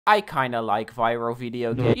I kinda like viral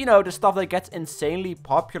video games. You know, the stuff that gets insanely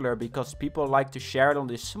popular because people like to share it on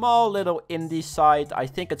this small little indie site. I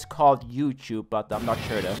think it's called YouTube, but I'm not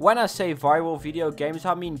sure though. When I say viral video games,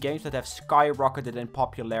 I mean games that have skyrocketed in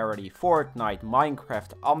popularity. Fortnite,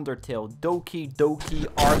 Minecraft, Undertale, Doki Doki,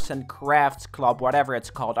 Arts and Crafts Club, whatever it's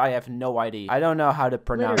called. I have no idea. I don't know how to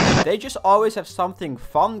pronounce it. They just always have something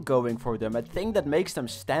fun going for them. A thing that makes them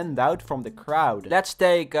stand out from the crowd. Let's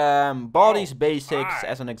take Baldi's Basics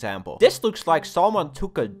as an example. This looks like someone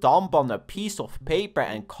took a dump on a piece of paper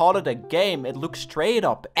and called it a game. It looks straight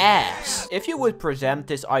up ass. If you would present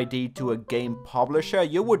this idea to a game publisher,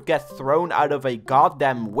 you would get thrown out of a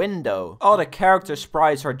goddamn window. All the character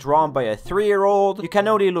sprites are drawn by a 3-year-old. You can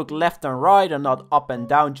only look left and right and not up and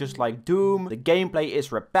down just like Doom. The gameplay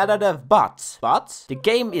is repetitive, but the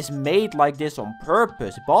game is made like this on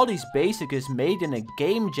purpose. Baldi's Basic is made in a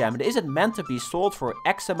game jam. It isn't meant to be sold for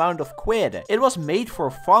X amount of quid. It was made for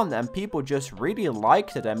fun and people just really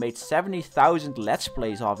liked it and made 70,000 let's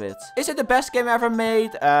plays of it. Is it the best game ever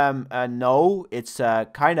made? No, it's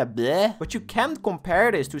kinda bleh. But you can't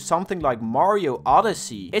compare this to something like Mario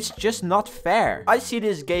Odyssey. It's just not fair. I see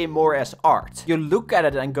this game more as art. You look at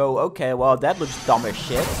it and go, okay, well that looks dumb as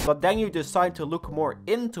shit. But then you decide to look more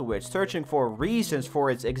into it, searching for reasons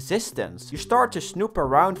for its existence. You start to snoop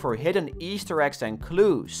around for hidden Easter eggs and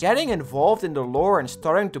clues. Getting involved in the lore and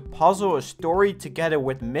starting to puzzle a story together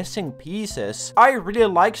with missing pieces. I really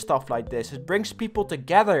like stuff like this. It brings people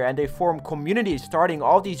together and they form communities starting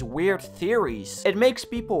all these weird theories. It makes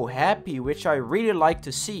people happy, which I really like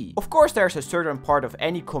to see. Of course, there's a certain part of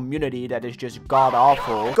any community that is just god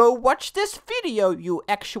awful. Go watch this video, you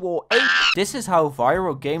actual ape. This is how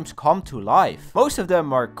viral games come to life. Most of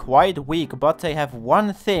them are quite weak, but they have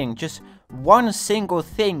one thing, just one single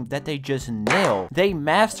thing that they just nail. They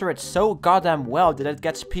master it so goddamn well that it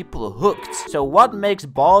gets people hooked. So what makes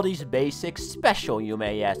Baldi's Basics special, you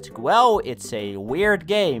may ask? Well, it's a weird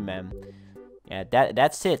game, and yeah,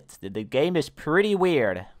 that's it. The game is pretty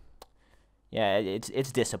weird. Yeah,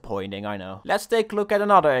 it's disappointing, I know. Let's take a look at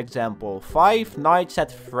another example. Five Nights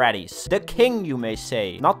at Freddy's. The king, you may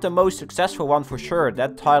say. Not the most successful one for sure.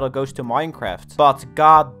 That title goes to Minecraft. But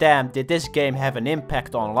goddamn, did this game have an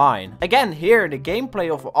impact online. Again, here, the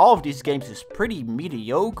gameplay of all of these games is pretty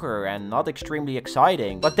mediocre and not extremely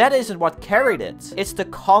exciting. But that isn't what carried it. It's the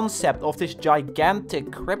concept of this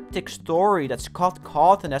gigantic, cryptic story that Scott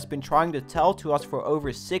Cawthon has been trying to tell to us for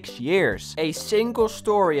over 6 years. A single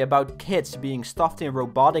story about kids being stuffed in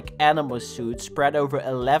robotic animal suits spread over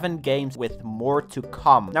 11 games with more to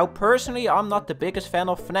come. Now personally, I'm not the biggest fan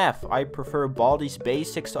of Fnaf. I prefer Baldi's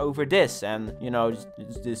Basics over this, and you know,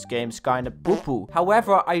 this game's kinda poo-poo.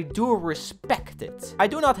 However, I do respect it. I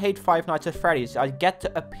do not hate Five Nights at Freddy's. I get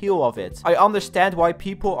the appeal of it. I understand why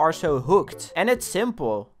people are so hooked. And it's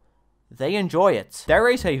simple. They enjoy it. There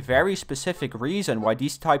is a very specific reason why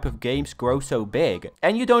these type of games grow so big.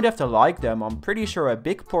 And you don't have to like them. I'm pretty sure a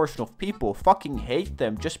big portion of people fucking hate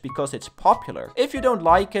them just because it's popular. If you don't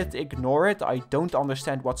like it, ignore it. I don't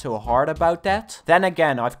understand what's so hard about that. Then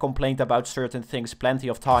again, I've complained about certain things plenty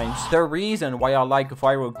of times. The reason why I like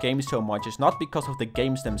viral games so much is not because of the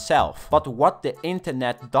games themselves, but what the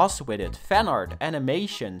internet does with it. Fan art,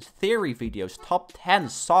 animations, theory videos, top 10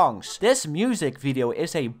 songs. This music video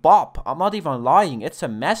is a bop. I'm not even lying, it's a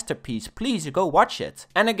masterpiece. Please go watch it.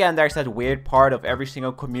 And again, there's that weird part of every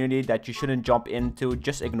single community that you shouldn't jump into,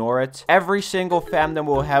 just ignore it. Every single fandom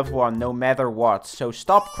will have one, no matter what. So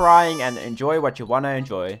stop crying and enjoy what you wanna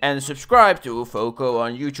enjoy. And subscribe to Foekoe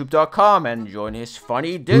on youtube.com and join his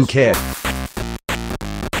funny Discord. Who cares?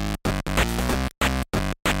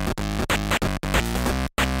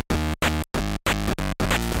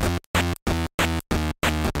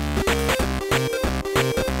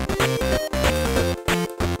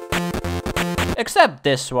 Except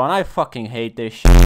this one, I fucking hate this shit.